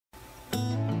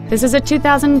This is a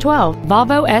 2012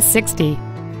 Volvo S60.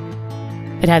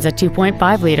 It has a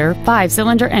 2.5-liter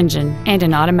 5-cylinder engine and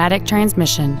an automatic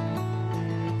transmission.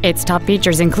 Its top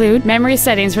features include memory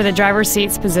settings for the driver's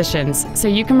seat's positions, so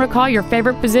you can recall your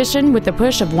favorite position with the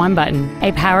push of one button,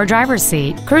 a power driver's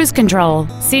seat, cruise control,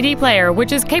 CD player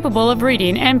which is capable of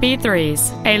reading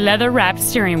MP3s, a leather-wrapped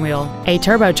steering wheel, a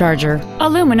turbocharger,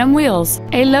 aluminum wheels,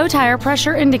 a low tire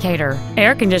pressure indicator,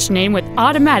 air conditioning with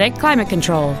automatic climate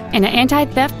control, and an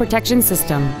anti-theft protection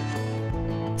system.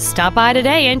 Stop by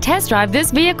today and test drive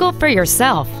this vehicle for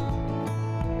yourself.